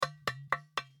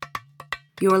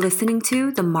You're listening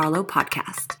to the Marlowe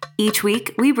Podcast. Each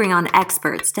week, we bring on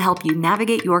experts to help you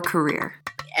navigate your career.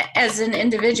 As an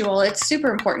individual, it's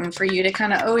super important for you to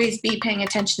kind of always be paying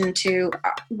attention to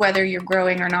whether you're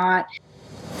growing or not.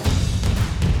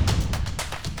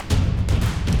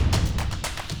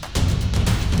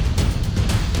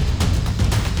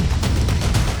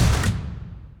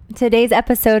 Today's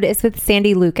episode is with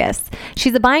Sandy Lucas.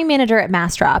 She's a buying manager at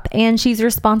Massdrop, and she's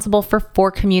responsible for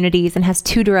 4 communities and has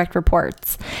 2 direct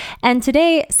reports. And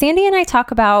today, Sandy and I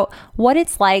talk about what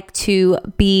it's like to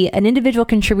be an individual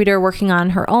contributor working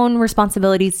on her own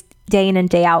responsibilities day in and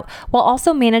day out, while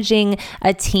also managing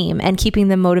a team and keeping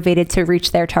them motivated to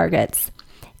reach their targets.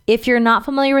 If you're not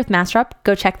familiar with Massdrop,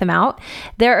 go check them out.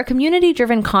 They're a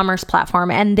community-driven commerce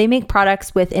platform, and they make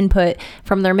products with input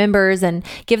from their members and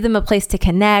give them a place to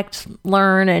connect,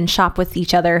 learn, and shop with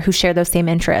each other who share those same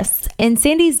interests. In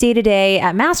Sandy's day-to-day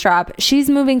at Massdrop,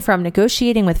 she's moving from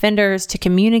negotiating with vendors to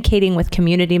communicating with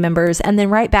community members, and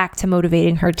then right back to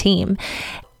motivating her team.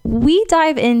 We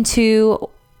dive into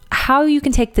how you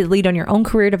can take the lead on your own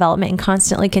career development and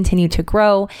constantly continue to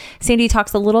grow. Sandy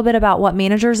talks a little bit about what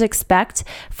managers expect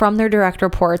from their direct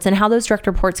reports and how those direct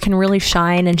reports can really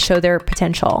shine and show their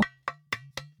potential.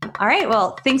 All right.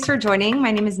 Well, thanks for joining.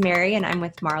 My name is Mary and I'm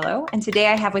with Marlowe. And today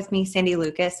I have with me Sandy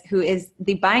Lucas, who is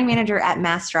the buying manager at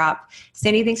Massdrop.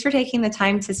 Sandy, thanks for taking the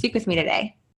time to speak with me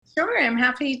today. Sure. I'm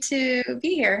happy to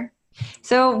be here.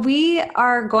 So we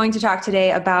are going to talk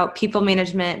today about people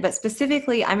management, but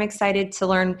specifically, I'm excited to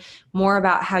learn more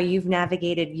about how you've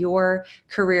navigated your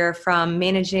career from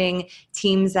managing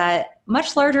teams at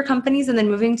much larger companies and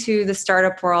then moving to the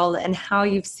startup world, and how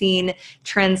you've seen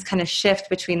trends kind of shift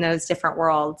between those different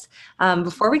worlds.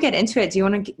 Before we get into it, do you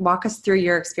want to walk us through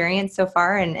your experience so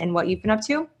far and what you've been up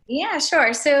to? Yeah,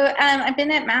 sure. So I've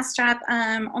been at Massdrop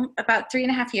about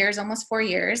 3.5 years, almost 4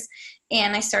 years.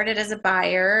 And I started as a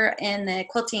buyer in the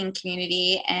quilting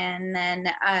community, and then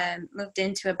moved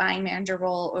into a buying manager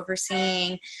role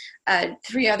overseeing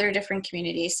 3 other different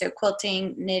communities. So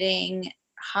quilting, knitting,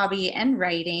 hobby, and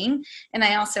writing. And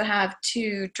I also have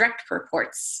 2 direct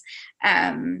reports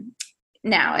now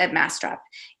at Massdrop.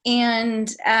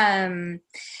 And I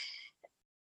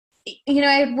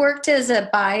had worked as a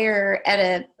buyer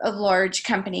at a large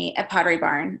company at Pottery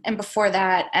Barn, and before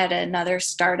that at another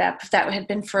startup that had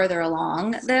been further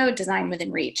along, though, Design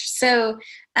Within Reach. So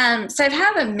I've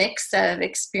had a mix of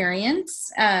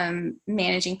experience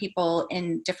managing people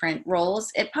in different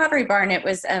roles. At Pottery Barn, it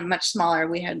was much smaller.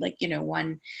 We had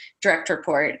 1 direct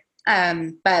report,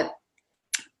 but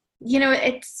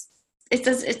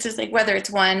it's just like whether it's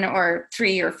 1 or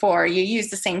 3 or 4, you use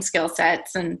the same skill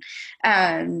sets, and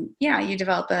you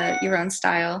develop your own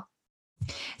style.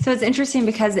 So it's interesting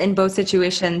because in both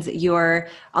situations,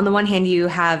 on the one hand, you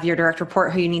have your direct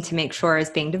report who you need to make sure is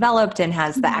being developed and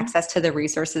has the access to the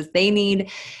resources they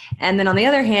need. And then on the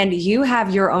other hand, you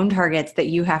have your own targets that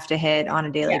you have to hit on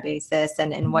a daily basis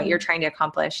and what you're trying to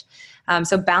accomplish.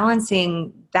 So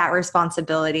balancing that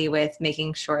responsibility with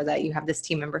making sure that you have this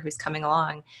team member who's coming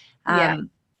along.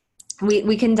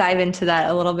 We can dive into that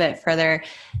a little bit further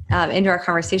into our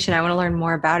conversation. I want to learn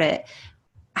more about it.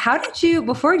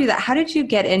 Before we do that, how did you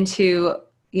get into,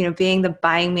 being the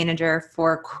buying manager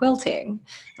for quilting?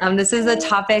 This is a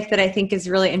topic that I think is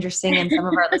really interesting, and some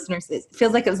of our listeners, it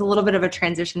feels like it was a little bit of a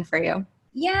transition for you.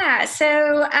 Yeah.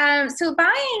 So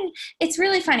buying, it's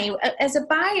really funny. As a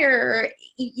buyer,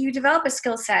 you develop a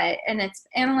skill set, and it's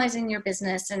analyzing your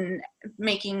business and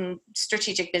making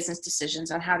strategic business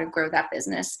decisions on how to grow that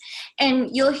business.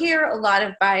 And you'll hear a lot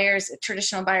of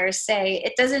traditional buyers say,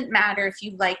 it doesn't matter if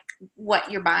you like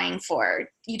what you're buying for.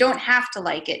 You don't have to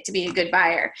like it to be a good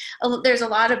buyer. There's a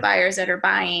lot of buyers that are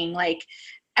buying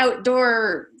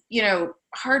outdoor,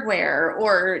 hardware,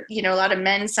 or a lot of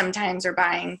men sometimes are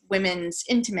buying women's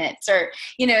intimates, or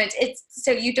it's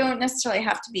so you don't necessarily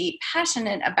have to be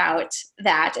passionate about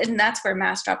that. And that's where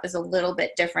Massdrop is a little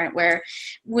bit different, where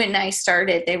when I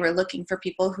started, they were looking for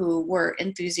people who were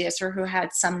enthusiasts or who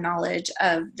had some knowledge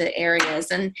of the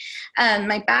areas. And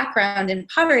my background in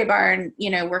Pottery Barn,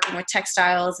 working with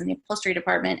textiles in the upholstery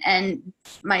department, and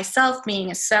myself being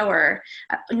a sewer,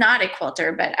 not a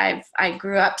quilter, but I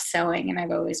grew up sewing, and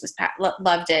I've always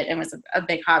loved it and was a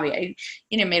big hobby.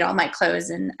 I made all my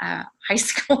clothes in high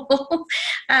school.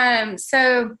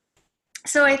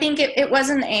 So I think it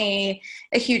wasn't a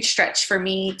huge stretch for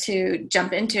me to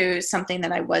jump into something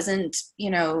that I wasn't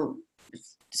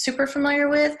super familiar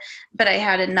with, but I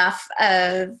had enough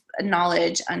of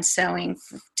knowledge on sewing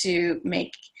to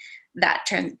make that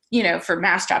turn, for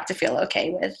Massdrop to feel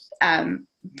okay with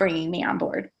bringing me on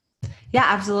board. Yeah,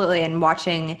 absolutely. And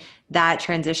watching that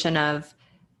transition of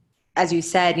as you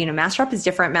said, Massdrop is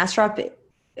different. Massdrop,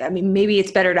 I mean, maybe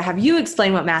it's better to have you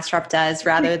explain what Massdrop does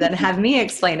rather than have me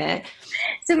explain it.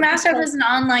 So Massdrop is an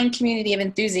online community of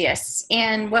enthusiasts.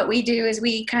 And what we do is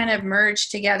we kind of merge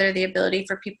together the ability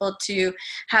for people to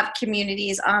have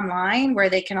communities online where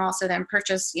they can also then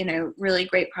purchase, really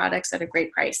great products at a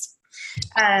great price.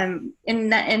 In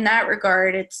that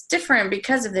regard, it's different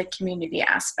because of the community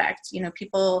aspect.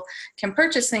 People can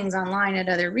purchase things online at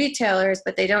other retailers,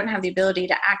 but they don't have the ability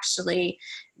to actually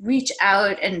reach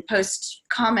out and post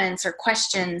comments or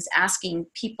questions asking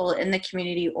people in the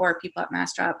community or people at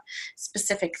Massdrop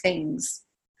specific things.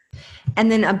 And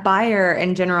then a buyer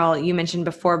in general, you mentioned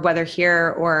before, whether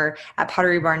here or at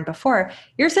Pottery Barn before,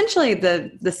 you're essentially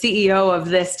the CEO of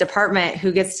this department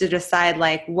who gets to decide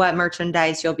like what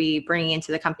merchandise you'll be bringing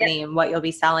into the company and what you'll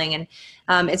be selling.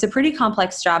 And it's a pretty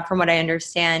complex job from what I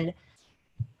understand.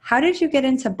 How did you get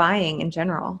into buying in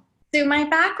general? So my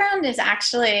background is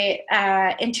actually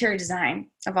interior design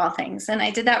of all things. And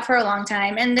I did that for a long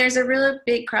time. And there's a really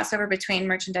big crossover between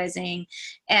merchandising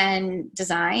and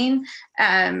design.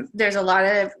 There's a lot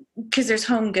of, because there's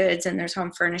home goods and there's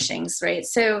home furnishings, right?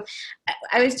 So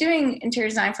I was doing interior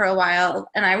design for a while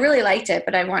and I really liked it,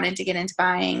 but I wanted to get into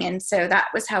buying. And so that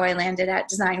was how I landed at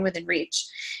Design Within Reach,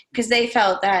 because they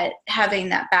felt that having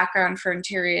that background for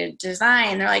interior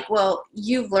design, they're like, well,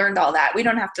 you've learned all that. We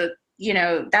don't have to,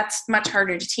 that's much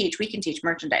harder to teach. We can teach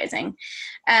merchandising.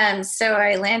 So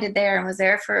I landed there and was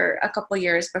there for a couple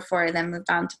years before I then moved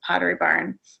on to Pottery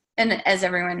Barn. And as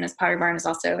everyone knows, Pottery Barn is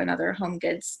also another home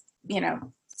goods,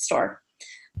 store.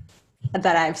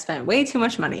 That I've spent way too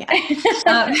much money at.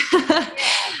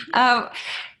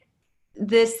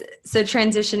 So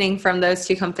transitioning from those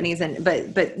two companies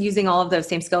but using all of those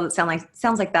same skills, it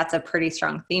sounds like that's a pretty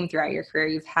strong theme throughout your career.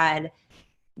 You've had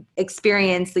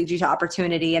experience leads you to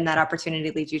opportunity, and that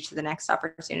opportunity leads you to the next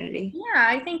opportunity. Yeah,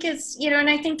 I think it's, and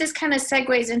I think this kind of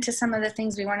segues into some of the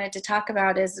things we wanted to talk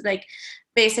about is like,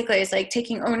 basically it's like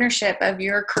taking ownership of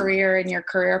your career and your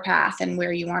career path and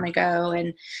where you want to go.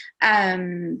 And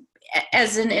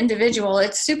as an individual,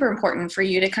 it's super important for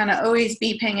you to kind of always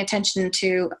be paying attention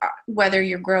to whether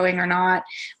you're growing or not.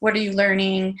 What are you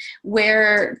learning?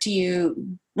 Where do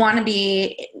you want to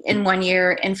be in 1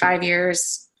 year, in 5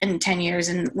 years, in 10 years,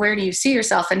 and where do you see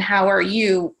yourself, and how are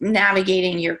you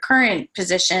navigating your current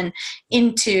position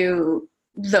into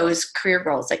those career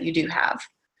goals that you do have?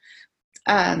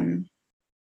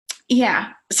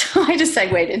 So I just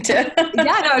segued into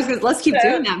let's keep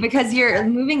doing that, because you're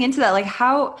moving into that. Like,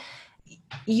 how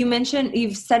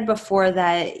you've said before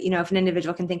that, if an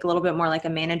individual can think a little bit more like a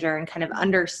manager and kind of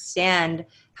understand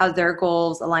how their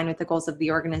goals align with the goals of the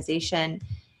organization,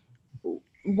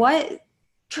 what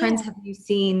trends have you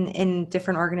seen in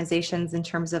different organizations in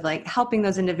terms of like helping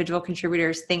those individual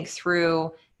contributors think through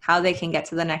how they can get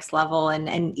to the next level?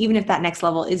 And even if that next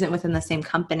level isn't within the same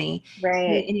company,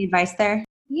 right? Any advice there?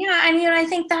 Yeah, I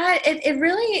think that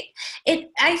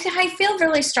I feel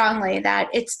really strongly that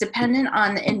it's dependent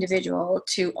on the individual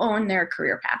to own their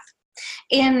career path.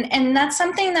 And that's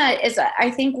something that is,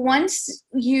 I think once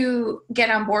you get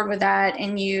on board with that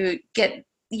and you're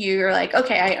like,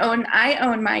 okay, I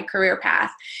own my career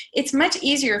path, it's much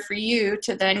easier for you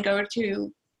to then go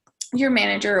to your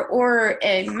manager or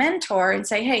a mentor and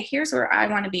say, hey, here's where I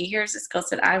want to be. Here's the skill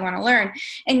set I want to learn.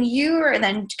 And you are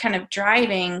then kind of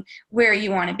driving where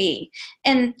you want to be.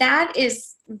 And that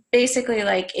is basically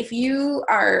like, if you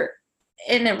are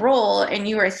in a role and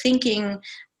you are thinking,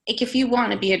 like, if you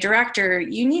want to be a director,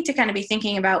 you need to kind of be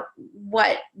thinking about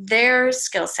what their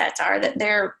skill sets are that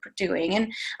they're doing.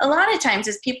 And a lot of times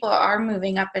as people are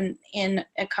moving up in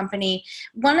a company,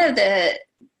 one of the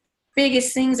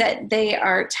biggest things that they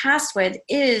are tasked with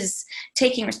is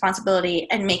taking responsibility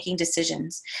and making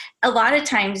decisions. A lot of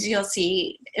times you'll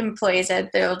see employees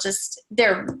that they're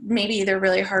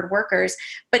really hard workers,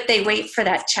 but they wait for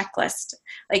that checklist.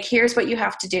 Like, here's what you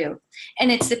have to do. And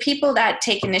it's the people that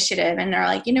take initiative and they're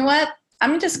like, you know what,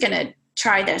 I'm just going to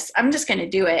try this. I'm just going to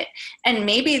do it. And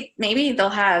maybe they'll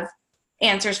have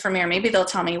answers for me, or maybe they'll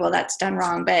tell me, well, that's done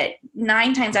wrong. But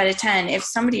 9 times out of 10, if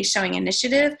somebody's showing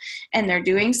initiative and they're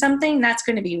doing something, that's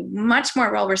going to be much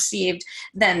more well received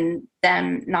than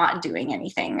them not doing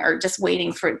anything or just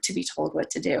waiting for it to be told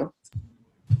what to do.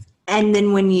 And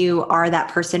then when you are that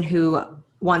person who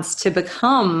wants to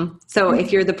become, so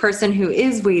if you're the person who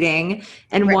is waiting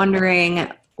and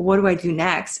wondering, what do I do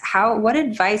next? What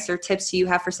advice or tips do you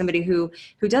have for somebody who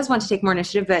does want to take more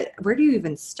initiative, but where do you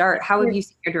even start? How have you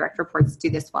seen your direct reports do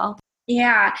this well?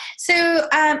 Yeah. So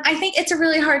I think it's a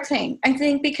really hard thing. I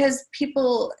think because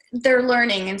people, they're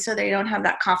learning, and so they don't have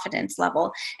that confidence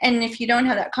level. And if you don't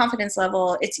have that confidence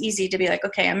level, it's easy to be like,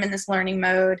 okay, I'm in this learning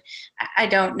mode. I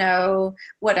don't know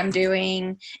what I'm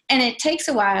doing. And it takes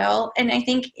a while. And I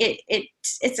think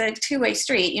it's a two-way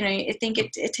street. You know, I think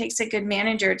it takes a good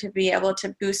manager to be able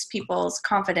to boost people's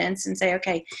confidence and say,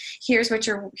 okay, here's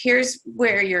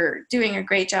where you're doing a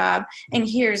great job, and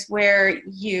here's where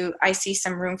I see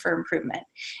some room for improvement.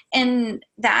 And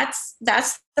that's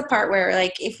the part where,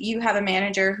 like, if you have a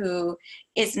manager who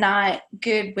is not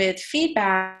good with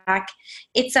feedback,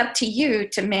 it's up to you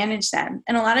to manage them.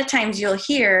 And a lot of times you'll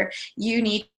hear you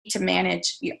need to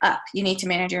manage you up. You need to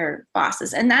manage your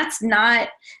bosses. And that's not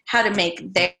how to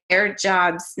make their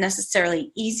jobs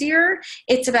necessarily easier.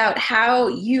 It's about how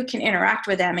you can interact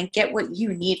with them and get what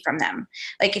you need from them.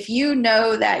 Like, if you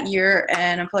know that you're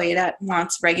an employee that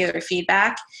wants regular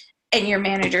feedback and your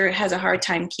manager has a hard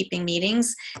time keeping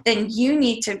meetings, then you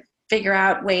need to figure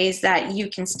out ways that you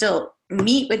can still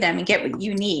meet with them and get what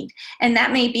you need. And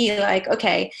that may be like,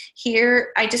 okay,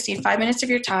 here, I just need 5 minutes of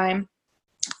your time.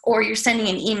 Or you're sending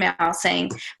an email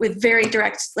saying, with very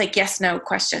direct, like, yes, no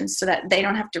questions, so that they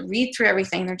don't have to read through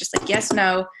everything. They're just like, yes,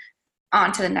 no,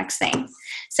 on to the next thing.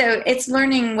 So it's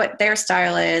learning what their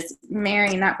style is,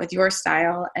 marrying that with your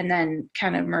style, and then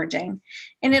kind of merging.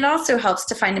 And it also helps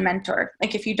to find a mentor.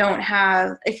 Like, if you don't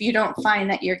find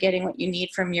that you're getting what you need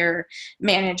from your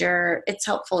manager, it's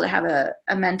helpful to have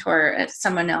a mentor,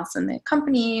 someone else in the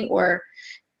company, or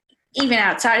even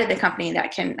outside of the company,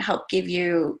 that can help give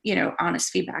you, honest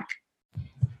feedback.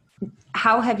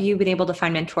 How have you been able to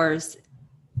find mentors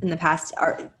in the past?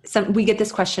 We get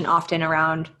this question often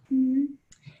around,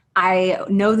 I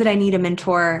know that I need a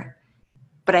mentor,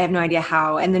 but I have no idea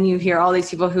how. And then you hear all these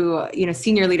people who,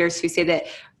 senior leaders who say that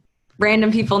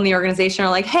random people in the organization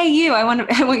are like, hey, I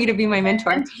want you to be my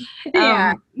mentor.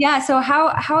 Yeah. So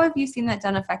how have you seen that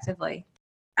done effectively?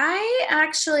 I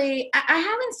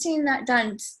haven't seen that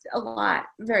done a lot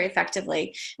very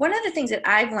effectively. One of the things that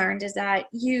I've learned is that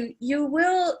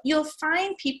you'll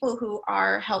find people who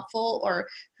are helpful, or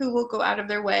who will go out of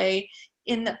their way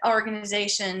in the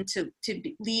organization to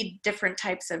lead different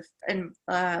types of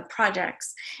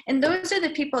projects. And those are the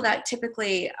people that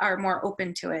typically are more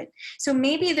open to it. So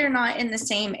maybe they're not in the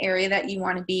same area that you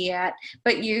want to be at,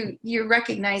 but you're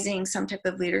recognizing some type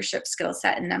of leadership skill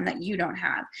set in them that you don't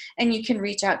have, and you can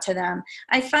reach out to them.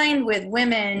 I find with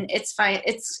women, it's fine.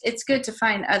 It's good to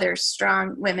find other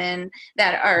strong women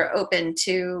that are open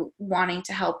to wanting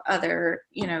to help other,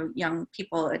 young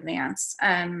people advance.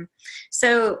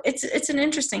 So it's an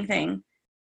interesting thing.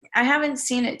 I haven't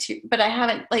seen it too, but I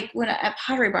haven't, like, when at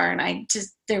Pottery Barn,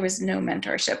 there was no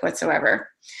mentorship whatsoever.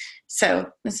 So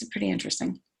this is pretty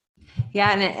interesting.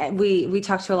 Yeah. And we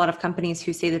talked to a lot of companies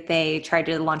who say that they tried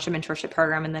to launch a mentorship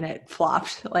program and then it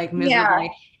flopped like miserably. Yeah.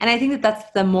 And I think that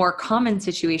that's the more common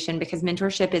situation, because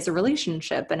mentorship is a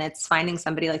relationship, and it's finding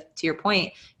somebody, like, to your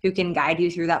point, who can guide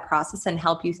you through that process and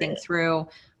help you think through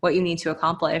what you need to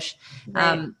accomplish.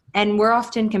 Right. And we're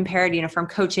often compared, from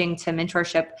coaching to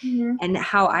mentorship, and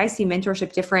how I see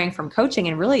mentorship differing from coaching.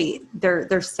 And really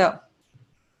they're so,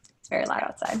 it's very loud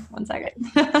outside. One second.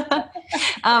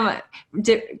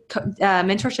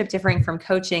 Mentorship differing from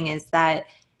coaching is that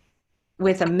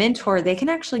with a mentor, they can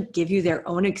actually give you their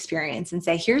own experience and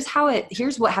say, here's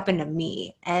what happened to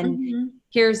me. And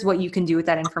here's what you can do with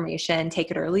that information,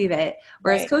 take it or leave it.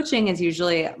 Whereas coaching is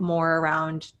usually more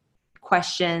around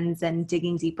questions and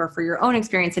digging deeper for your own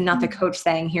experience, and not the coach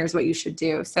saying, here's what you should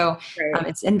do. So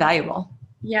it's invaluable.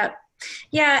 Yep.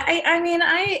 Yeah.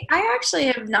 I actually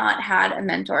have not had a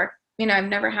mentor. I've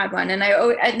never had one. And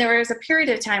there was a period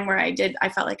of time where I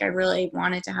felt like I really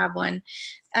wanted to have one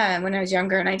when I was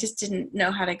younger, and I just didn't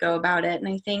know how to go about it. And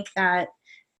I think that,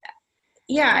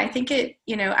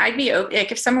 I'd be open.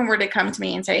 Like, if someone were to come to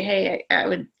me and say, hey, I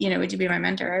would, would you be my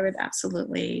mentor? I would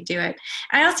absolutely do it.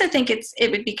 I also think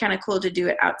it would be kind of cool to do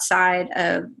it outside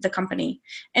of the company.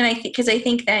 And because I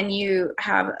think then you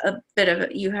have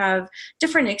you have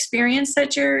different experience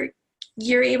that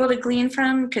you're able to glean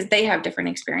from, because they have different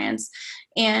experience.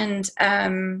 And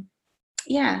I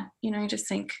just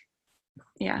think,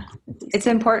 it's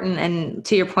important. And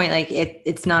to your point, like,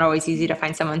 it's not always easy to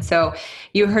find someone. So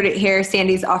you heard it here.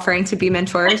 Sandy's offering to be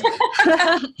mentors.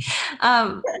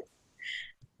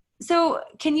 So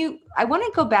I want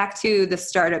to go back to the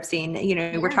startup scene.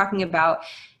 We're talking about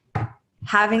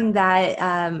having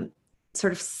that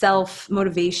sort of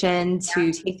self-motivation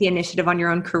to take the initiative on your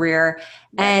own career.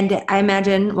 And I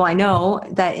imagine, I know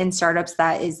that in startups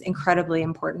that is incredibly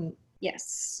important.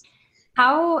 Yes.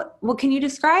 Well, can you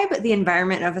describe the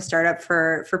environment of a startup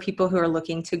for people who are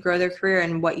looking to grow their career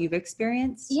and what you've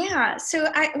experienced? Yeah. So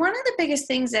one of the biggest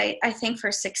things I think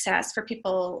for success, for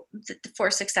people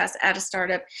for success at a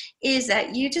startup, is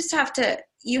that you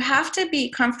have to be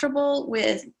comfortable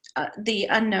with the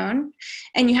unknown,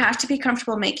 and you have to be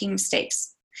comfortable making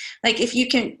mistakes. Like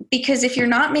because if you're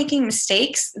not making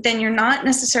mistakes, then you're not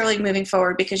necessarily moving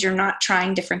forward because you're not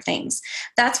trying different things.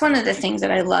 That's one of the things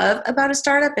that I love about a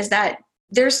startup, is that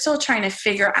they're still trying to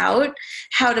figure out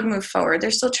how to move forward.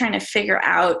 They're still trying to figure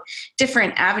out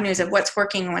different avenues of what's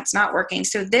working and what's not working.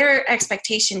 So their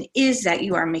expectation is that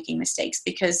you are making mistakes,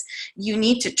 because you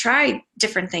need to try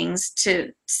different things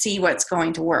to see what's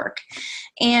going to work.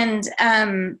 And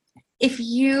if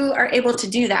you are able to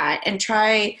do that and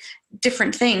try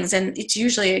different things, and it's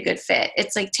usually a good fit.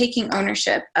 It's like taking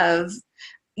ownership of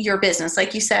your business.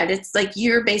 Like you said, it's like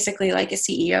you're basically like a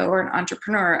CEO or an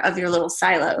entrepreneur of your little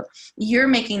silo. You're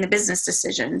making the business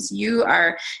decisions. You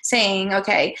are saying,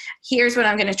 okay, here's what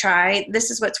I'm going to try.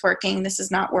 This is what's working. This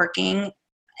is not working.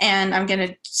 And I'm going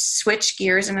to switch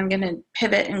gears, and I'm going to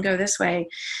pivot and go this way.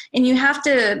 And you have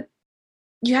to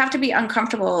be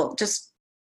uncomfortable just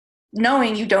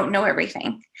knowing you don't know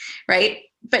everything, right?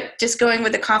 But just going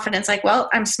with the confidence, like, well,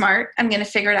 I'm smart. I'm going to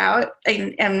figure it out.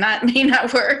 May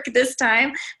not work this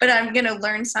time, but I'm going to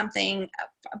learn something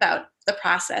about the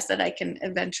process that I can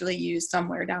eventually use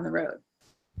somewhere down the road.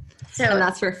 So, and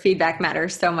that's where feedback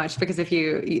matters so much, because if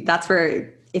you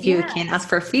can't ask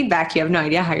for feedback, you have no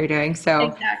idea how you're doing. So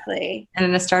exactly. And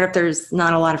in a startup, there's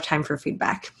not a lot of time for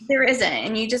feedback. There isn't.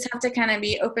 And you just have to kind of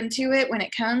be open to it when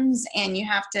it comes, and you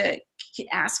have to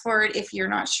ask for it if you're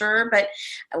not sure. But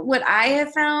what I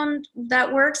have found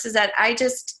that works is that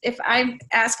if I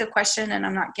ask a question and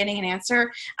I'm not getting an answer,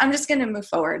 I'm just going to move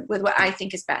forward with what I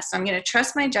think is best. I'm going to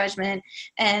trust my judgment.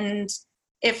 And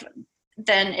if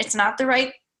then it's not the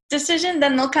right decision,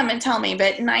 then they'll come and tell me.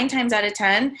 But 9 times out of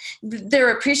 10,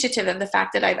 they're appreciative of the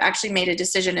fact that I've actually made a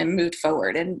decision and moved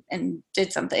forward and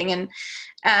did something.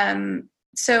 And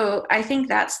so I think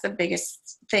that's the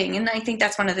biggest thing. And I think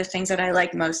that's one of the things that I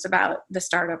like most about the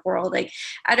startup world. Like,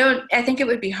 I think it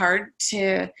would be hard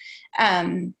to, I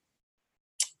don't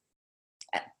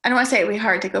want to say it would be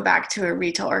hard to go back to a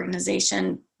retail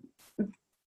organization,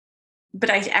 but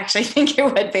I actually think it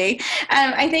would be.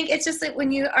 I think it's just that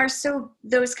when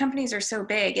those companies are so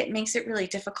big, it makes it really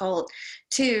difficult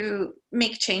to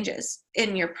make changes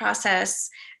in your process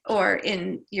or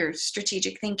in your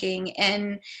strategic thinking.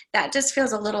 And that just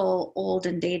feels a little old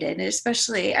and dated. And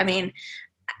especially, I mean,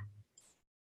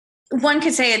 one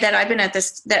could say that I've been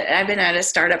at a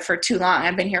startup for too long.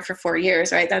 I've been here for 4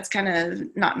 years, right? That's kind of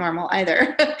not normal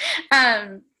either.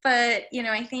 But,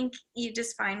 I think you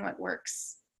just find what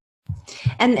works.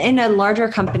 And in a larger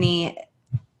company,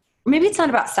 maybe it's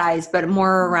not about size, but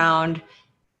more around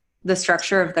the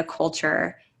structure of the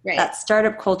culture. Right. That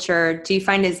startup culture, do you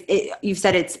find you've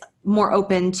said it's more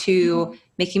open to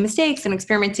making mistakes and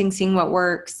experimenting, seeing what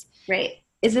works. Right.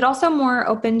 Is it also more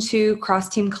open to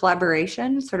cross-team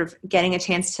collaboration, sort of getting a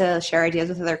chance to share ideas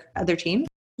with other teams?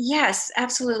 Yes,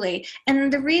 absolutely.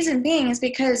 And the reason being is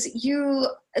because you're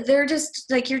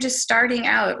just starting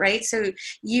out, right? So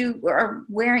you are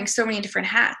wearing so many different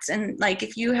hats. And like,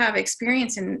 if you have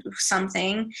experience in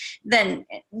something, then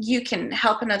you can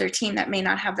help another team that may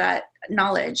not have that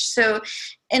knowledge. So,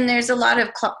 and there's a lot of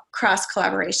cross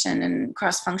collaboration and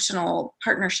cross-functional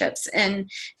partnerships, and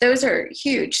those are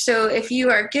huge. So if you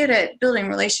are good at building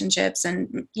relationships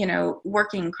and,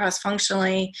 working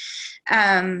cross-functionally,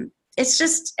 it's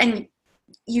just, and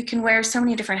you can wear so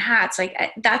many different hats.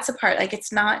 Like, that's a part, like,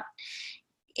 it's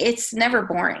never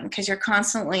boring, because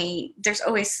there's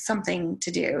always something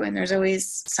to do, and there's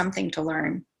always something to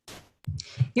learn.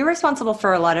 You're responsible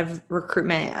for a lot of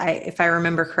recruitment. If I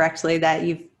remember correctly, that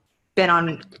you've been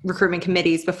on recruitment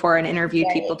committees before and interviewed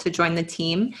people to join the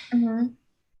team. Mm-hmm.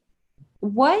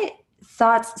 What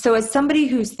thoughts, so as somebody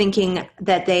who's thinking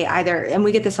that and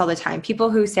we get this all the time, people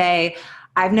who say,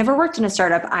 I've never worked in a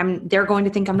startup, they're going to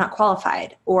think I'm not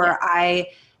qualified, or I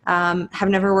have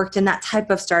never worked in that type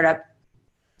of startup.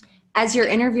 As you're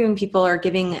interviewing people or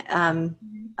giving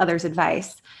others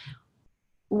advice,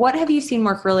 what have you seen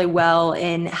work really well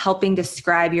in helping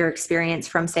describe your experience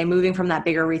from, say, moving from that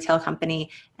bigger retail company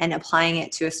and applying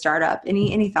it to a startup?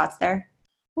 Any thoughts there?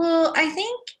 Well, I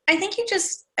think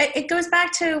it goes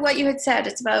back to what you had said.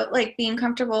 It's about like being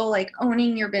comfortable, like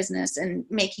owning your business and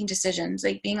making decisions,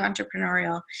 like being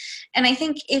entrepreneurial. And I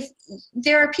think if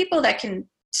there are people that can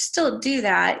still do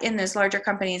that in those larger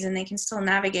companies, and they can still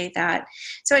navigate that.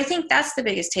 So I think that's the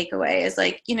biggest takeaway is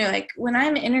like, you know, like when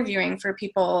I'm interviewing for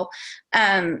people,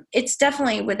 it's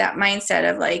definitely with that mindset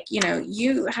of like, you know,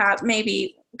 you have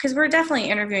maybe, because we're definitely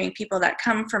interviewing people that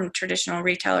come from traditional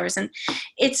retailers, and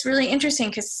it's really interesting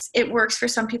because it works for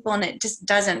some people and it just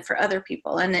doesn't for other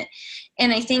people. And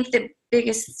I think the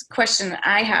biggest question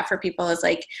I have for people is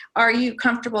like, are you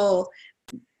comfortable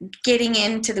getting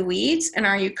into the weeds, and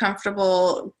are you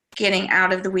comfortable getting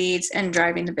out of the weeds and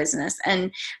driving the business?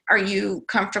 And are you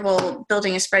comfortable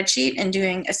building a spreadsheet and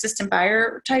doing assistant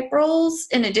buyer type roles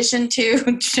in addition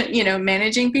to, you know,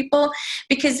 managing people?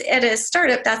 Because at a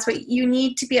startup, that's what you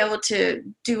need to be able to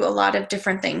do a lot of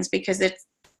different things, because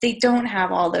they don't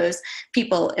have all those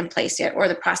people in place yet, or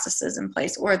the processes in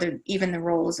place, or even the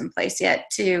roles in place yet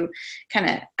to kind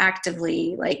of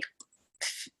actively like,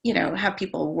 you know, have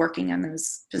people working on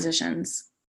those positions.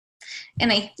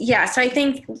 And so I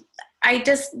think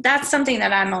that's something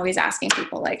that I'm always asking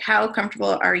people, like, how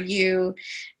comfortable are you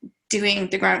doing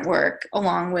the grunt work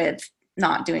along with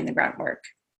not doing the grunt work?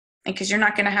 Because you're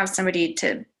not going to have somebody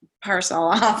to parcel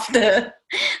off that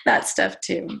stuff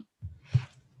too.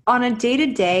 On a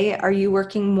day-to-day, are you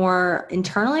working more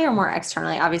internally or more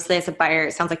externally? Obviously, as a buyer,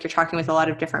 it sounds like you're talking with a lot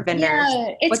of different vendors.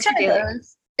 Yeah, it's kind of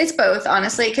both. It's both,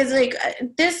 honestly, because like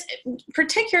this,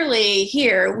 particularly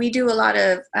here, we do a lot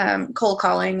of cold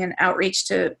calling and outreach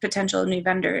to potential new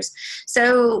vendors.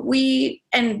 So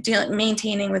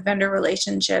maintaining with vendor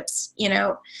relationships, you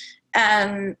know,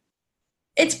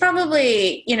 it's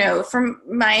probably, you know, from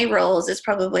my roles, it's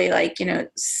probably like, you know,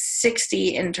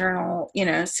 60 internal, you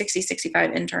know, 60,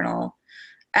 65 internal.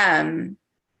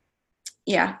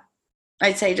 Yeah,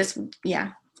 I'd say just,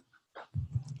 yeah.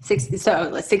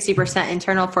 60%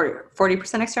 internal,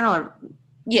 40% external, or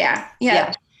yeah,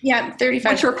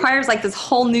 35, which requires like this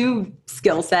whole new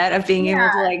skill set of being able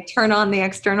to like turn on the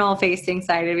external facing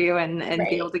side of you and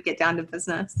be able to get down to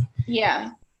business.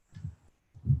 Yeah.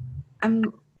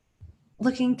 I'm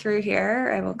looking through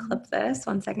here. I will clip this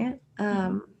 1 second.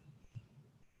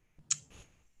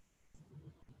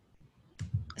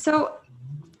 So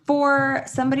for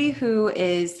somebody who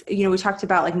is, you know, we talked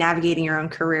about like navigating your own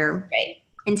career. Right.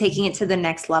 And taking it to the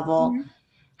next level. Mm-hmm.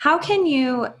 How can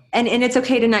you, and it's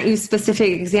okay to not use specific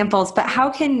examples, but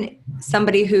how can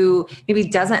somebody who maybe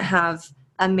doesn't have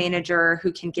a manager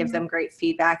who can give them great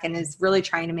feedback and is really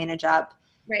trying to manage up?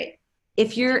 Right.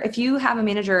 If you have a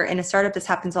manager in a startup, this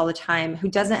happens all the time, who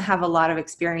doesn't have a lot of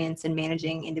experience in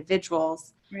managing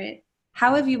individuals, right?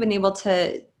 How have you been able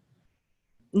to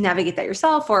navigate that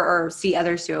yourself or see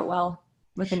others do it well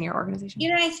within your organization? You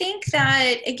know, I think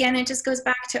that, again, it just goes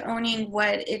back to owning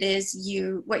what it is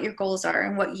what your goals are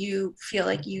and what you feel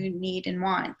like you need and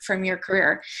want from your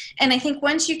career. And I think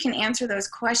once you can answer those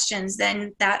questions,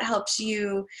 then that helps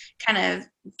you kind of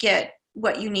get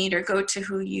what you need or go to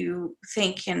who you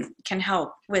think can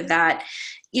help with that.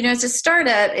 You know, as a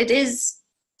startup, it is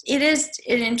an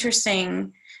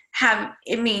interesting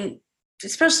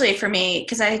especially for me,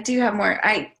 because I do have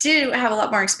a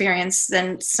lot more experience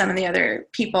than some of the other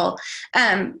people.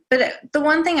 But the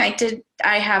one thing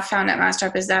I have found at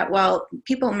Mastrop is that while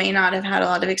people may not have had a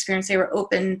lot of experience, they were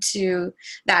open to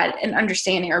that and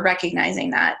understanding or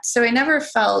recognizing that. So I never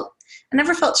felt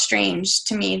strange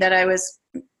to me that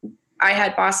I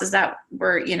had bosses that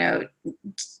were, you know,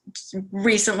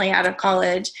 recently out of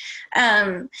college.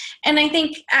 And I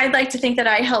think I'd like to think that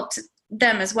I helped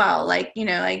them as well. Like, you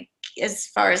know, like, as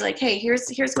far as like, hey, here's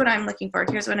what I'm looking for.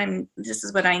 This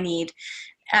is what I need.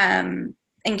 And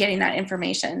getting that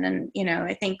information. And, you know,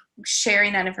 I think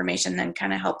sharing that information then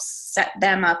kind of helps set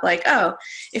them up like, oh,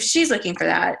 if she's looking for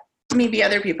that, maybe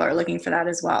other people are looking for that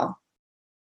as well.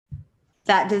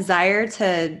 That desire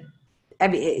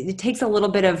it takes a little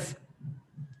bit of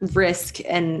risk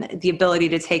and the ability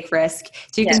to take risk.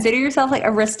 Do you consider yourself like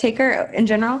a risk taker in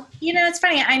general? You know, it's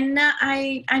funny.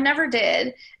 I never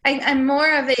did. I'm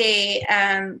more of a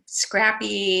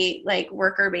scrappy, like,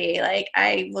 worker bee. Like,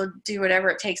 I will do whatever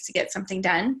it takes to get something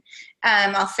done.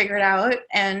 I'll figure it out,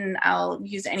 and I'll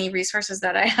use any resources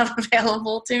that I have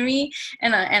available to me,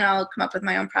 and I'll come up with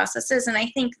my own processes. And I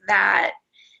think that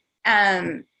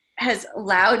has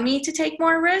allowed me to take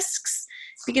more risks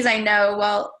because I know,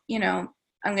 well, you know,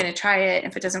 I'm going to try it.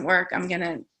 If it doesn't work, I'm going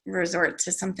to resort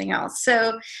to something else.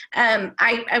 So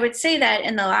I would say that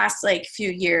in the last few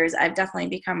years, I've definitely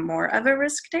become more of a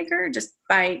risk taker just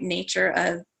by nature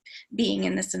of being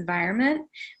in this environment,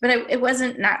 but it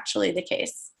wasn't naturally the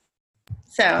case.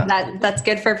 So that's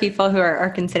good for people who are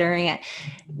considering it.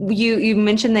 You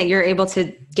mentioned that you're able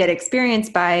to get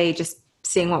experience by just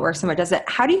seeing what works and what doesn't.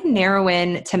 How do you narrow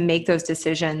in to make those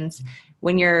decisions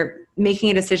when you're making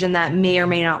a decision that may or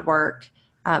may not work,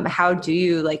 how do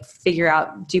you like figure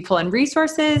out, do you pull in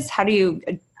resources? How do you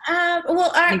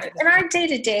well, in our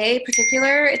day-to-day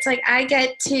particular, it's like I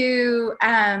get to,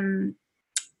 I'm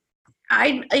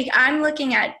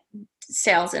looking at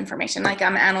sales information, like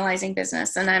I'm analyzing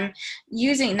business, and I'm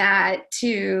using that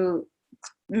to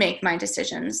make my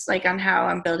decisions, like on how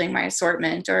I'm building my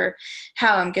assortment or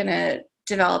how I'm going to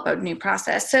develop a new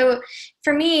process. So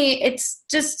for me, it's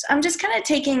just, I'm just kind of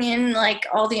taking in like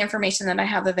all the information that I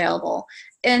have available.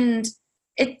 And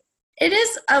it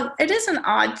is an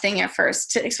odd thing at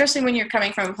first, especially when you're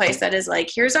coming from a place that is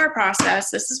like, here's our process.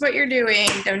 This is what you're doing.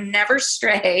 Don't never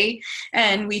stray.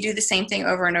 And we do the same thing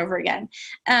over and over again.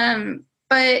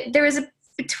 But there was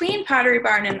between Pottery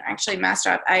Barn and actually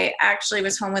Mastrop, I actually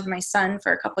was home with my son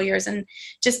for a couple years, and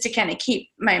just to kind of keep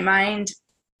my mind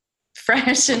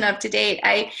fresh and up to date,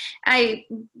 I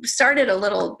started a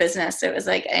little business. It was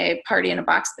like a party in a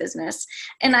box business,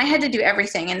 and I had to do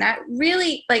everything. And that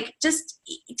really, like, just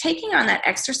taking on that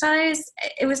exercise,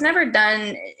 it was never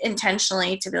done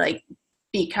intentionally to be like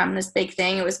become this big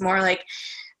thing. It was more like,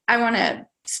 I want to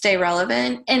stay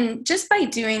relevant. And just by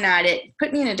doing that, it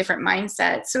put me in a different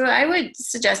mindset. So I would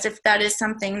suggest, if that is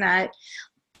something that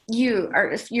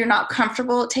if you're not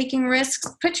comfortable taking risks,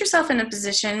 put yourself in a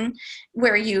position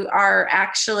where you are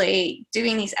actually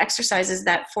doing these exercises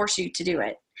that force you to do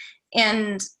it.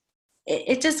 And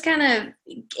it just kind of,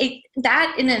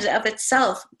 that in and of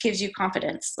itself gives you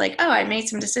confidence. Like, oh, I made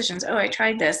some decisions. Oh, I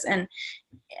tried this and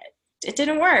it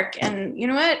didn't work. And you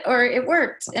know what? Or it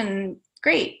worked, and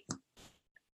great.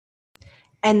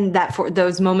 And that for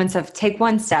those moments of take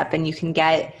one step and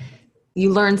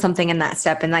you learn something in that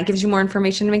step, and that gives you more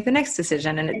information to make the next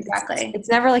decision. And exactly. It's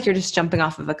never like you're just jumping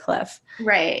off of a cliff.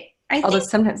 Right. Although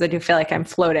sometimes I do feel like I'm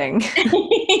floating.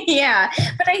 Yeah.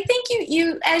 But I think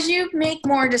you, as you make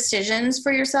more decisions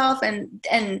for yourself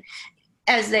and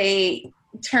as they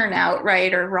turn out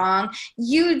right or wrong,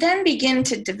 you then begin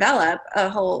to develop a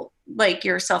whole, like,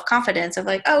 your self-confidence of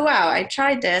like, oh, wow, I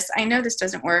tried this. I know this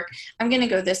doesn't work. I'm going to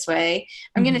go this way.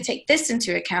 I'm going to take this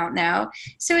into account now.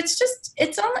 So it's just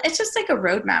like a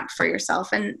roadmap for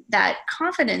yourself. And that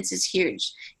confidence is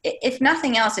huge. If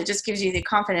nothing else, it just gives you the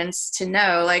confidence to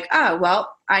know like, oh,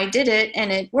 well, I did it and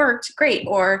it worked great.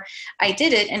 Or I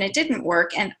did it and it didn't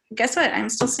work. And guess what? I'm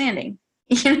still standing,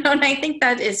 and I think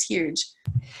that is huge.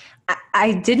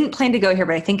 I didn't plan to go here,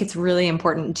 but I think it's really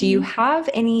important. Do you have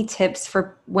any tips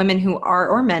for women who are,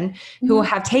 or men who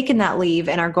have taken that leave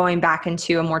and are going back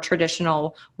into a more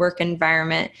traditional work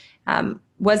environment?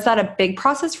 Was that a big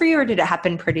process for you, or did it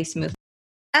happen pretty smoothly?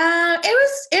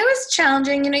 It was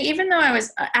challenging, even though I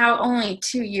was out only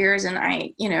 2 years and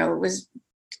I, was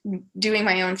doing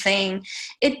my own thing.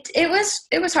 It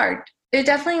was hard. It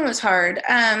definitely was hard.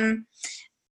 And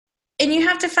you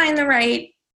have to find the right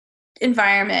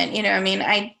environment.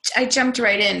 I jumped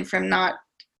right in from not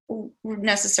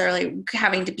necessarily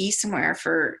having to be somewhere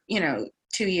for 2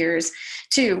 years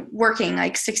to working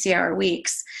like 60-hour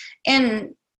weeks,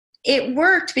 and it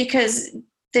worked because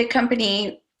the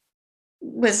company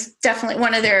was definitely,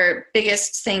 one of their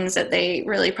biggest things that they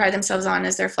really pride themselves on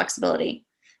is their flexibility.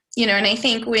 And I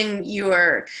think when you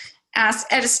are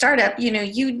asked at a startup,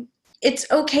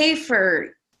 it's okay for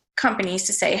companies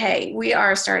to say, hey, we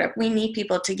are a startup. We need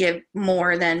people to give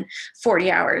more than 40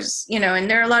 hours, and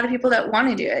there are a lot of people that want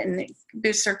to do it, and it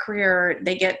boosts their career.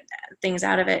 They get things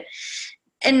out of it.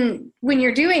 And when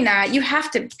you're doing that, you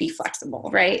have to be flexible,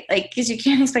 right? Like, because you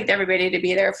can't expect everybody to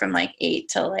be there from like 8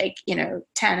 till like,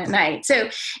 10 at night. So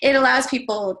it allows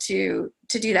people to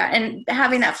do that. And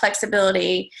having that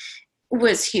flexibility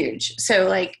was huge. So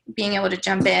like being able to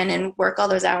jump in and work all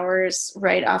those hours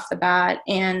right off the bat,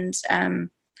 and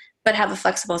but have a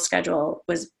flexible schedule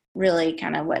was really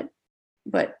kind of what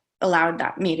allowed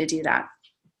me to do that.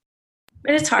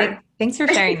 But it's hard. Thanks for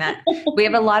sharing that. We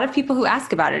have a lot of people who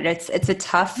ask about it. It's a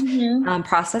tough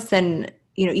process, and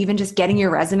even just getting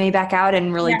your resume back out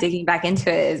and really digging back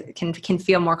into it can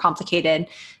feel more complicated.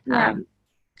 Yeah.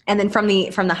 And then from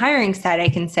the hiring side, I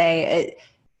can say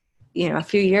a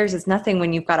few years is nothing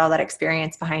when you've got all that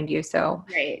experience behind you. So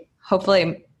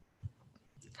hopefully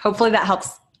that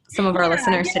helps some of our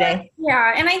listeners today.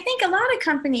 Yeah. And I think a lot of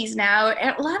companies now,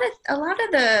 a lot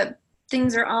of the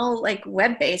things are all like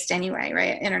web-based anyway,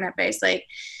 right? Internet-based. Like,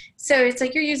 so it's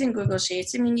like you're using Google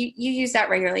Sheets. I mean, you use that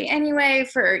regularly anyway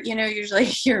for,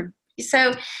 usually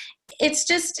so it's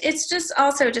just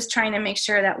also just trying to make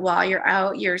sure that while you're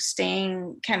out, you're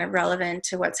staying kind of relevant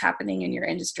to what's happening in your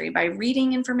industry by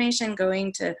reading information,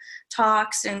 going to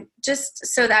talks, and just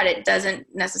so that it doesn't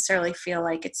necessarily feel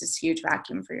like it's this huge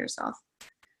vacuum for yourself.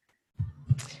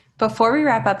 Before we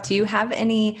wrap up, do you have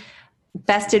any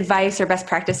best advice or best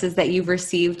practices that you've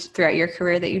received throughout your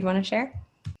career that you'd want to share?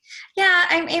 Yeah,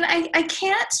 I mean, I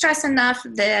can't stress enough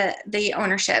the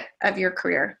ownership of your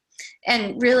career,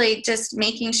 and really just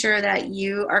making sure that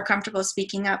you are comfortable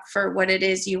speaking up for what it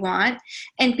is you want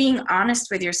and being honest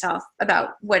with yourself about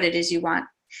what it is you want.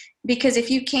 Because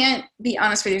if you can't be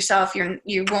honest with yourself,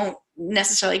 you won't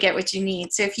necessarily get what you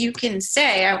need. So if you can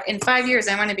say, in 5 years,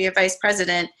 I want to be a vice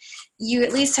president, you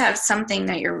at least have something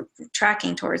that you're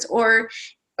tracking towards, or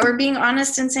being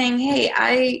honest and saying,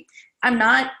 hey, I'm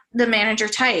not the manager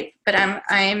type, but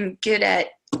I'm good at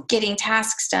getting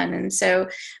tasks done. And so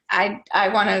I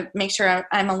want to make sure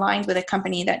I'm aligned with a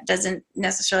company that doesn't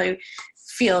necessarily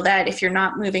feel that if you're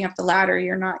not moving up the ladder,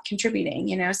 you're not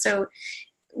contributing, So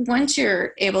once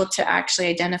you're able to actually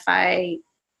identify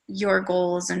your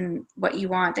goals and what you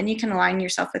want, then you can align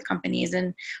yourself with companies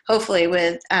and hopefully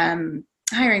with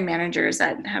hiring managers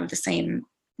that have the same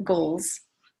goals.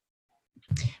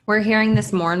 We're hearing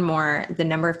this more and more, the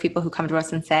number of people who come to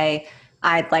us and say,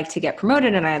 I'd like to get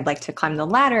promoted and I'd like to climb the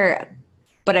ladder,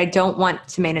 but I don't want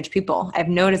to manage people. I have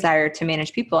no desire to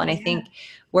manage people. And I think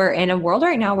we're in a world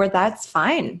right now where that's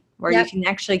fine, where you can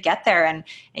actually get there and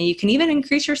you can even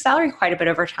increase your salary quite a bit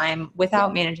over time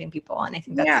without managing people. And I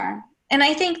think that's And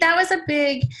I think that was a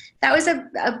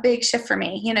big shift for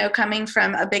me, coming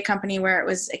from a big company where it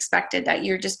was expected that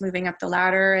you're just moving up the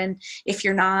ladder. And if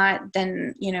you're not,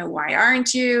 then, why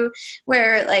aren't you?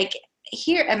 Where like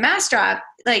here at Massdrop,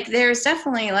 like there's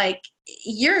definitely like,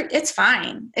 it's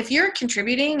fine. If you're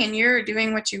contributing and you're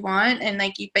doing what you want and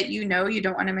but you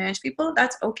don't want to manage people,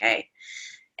 that's okay.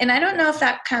 And I don't know if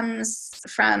that comes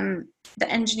from the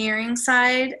engineering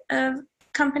side of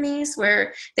companies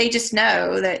where they just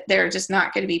know that they're just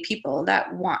not going to be people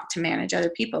that want to manage other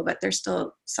people, but they're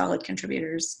still solid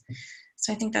contributors.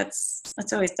 So I think that's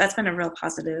been a real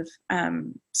positive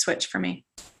switch for me.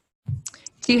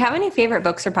 Do you have any favorite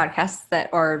books or podcasts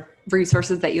or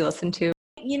resources that you listen to?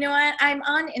 You know what? I'm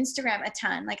on Instagram a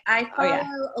ton. Like I follow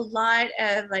a lot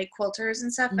of like quilters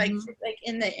and stuff, like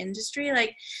in the industry.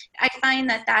 Like I find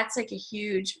that that's like a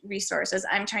huge resource as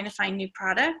I'm trying to find new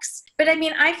products. But I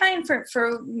mean, I find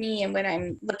for me and what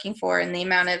I'm looking for and the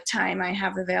amount of time I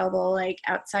have available, like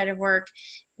outside of work,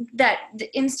 that the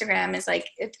Instagram is like,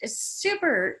 it's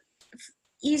super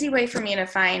easy way for me to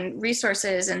find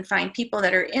resources and find people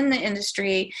that are in the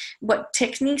industry, what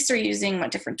techniques they're using,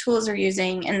 what different tools they're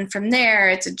using. And from there,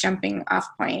 it's a jumping off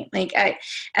point. Like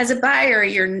as a buyer,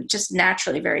 you're just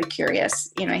naturally very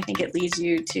curious. I think it leads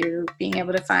you to being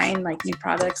able to find like new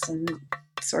products and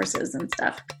sources and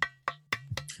stuff.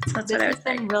 So that's what I would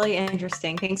say. Been really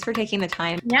interesting. Thanks for taking the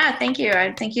time. Yeah, thank you.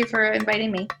 Thank you for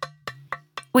inviting me.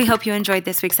 We hope you enjoyed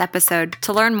this week's episode.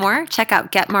 To learn more, check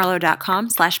out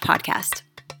getmarlowe.com/podcast.